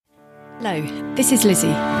Hello, this is Lizzie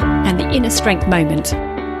and the Inner Strength Moment.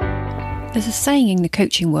 There's a saying in the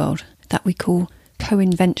coaching world that we call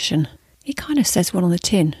co-invention. It kind of says one on the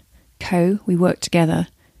tin. Co, we work together,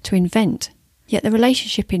 to invent. Yet the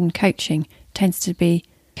relationship in coaching tends to be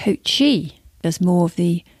coachee. There's more of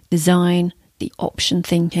the design, the option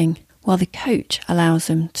thinking, while the coach allows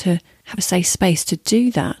them to have a safe space to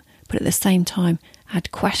do that, but at the same time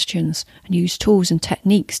add questions and use tools and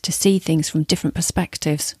techniques to see things from different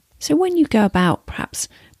perspectives. So when you go about perhaps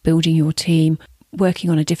building your team,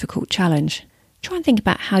 working on a difficult challenge, try and think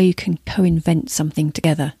about how you can co-invent something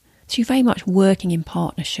together. So you're very much working in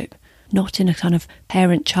partnership, not in a kind of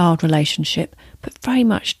parent-child relationship, but very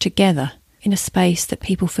much together in a space that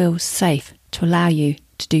people feel safe to allow you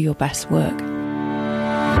to do your best work.